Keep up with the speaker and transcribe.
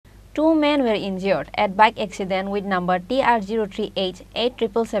2 men were injured at bike accident with number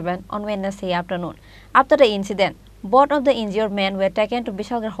TR0388777 on Wednesday afternoon. After the incident, both of the injured men were taken to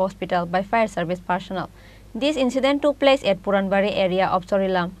Bishalgarh Hospital by fire service personnel. This incident took place at Puranbari area of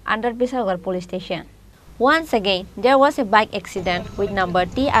Charilam under Bishalgarh police station. Once again, there was a bike accident with number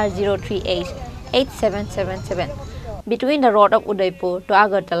TR0388777 between the road of Udaipur to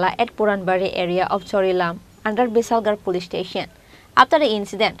Agartala at Puranbari area of Charilam under Bishalgarh police station. After the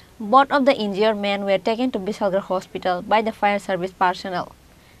incident, both of the injured men were taken to Bishalgarh Hospital by the fire service personnel.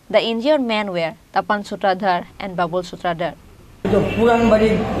 The injured men were Tapan Sutradhar and Babul Sutradhar. Puranbari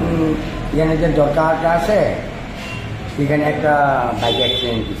এখানে যে দরকারটা আছে এখানে একটা bike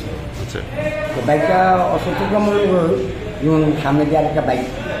accident হয়েছে। তো বাইকটা অসতর্কমূলক যেমন সামনে দিয়ে আরেকটা বাইক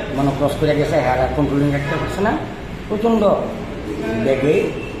মানে ক্রস করে গেছে, হ্যাঁ কন্ট্রোলিং রাখতে পারছে না, প্রচণ্ড বেগে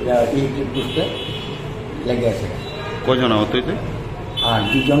ইলেকট্রিক পোস্টে লেগে আছে। কজন আহত হয়েছে? আর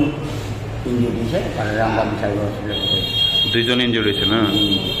দুজন ইঞ্জুরি হয়েছে, তারা আমরা বিশালগড় হসপিটালে। দুইজন ইঞ্জুরি হয়েছে না?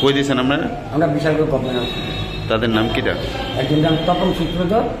 কই দিয়েছেন আপনারা? আমরা বিশালগড় গভর্নমেন্ট হসপিটাল। তাদের নাম কিটা? একজন নাম তপন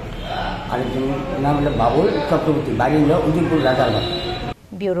সূত্রধর, আরেকজন নাম হলো বাবুল চক্রবর্তী, বাড়ি হলো উদয়পুর রাজারবাগ।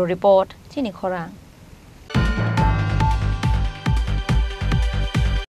 ব্যুরো রিপোর্ট, চিনি খরাং।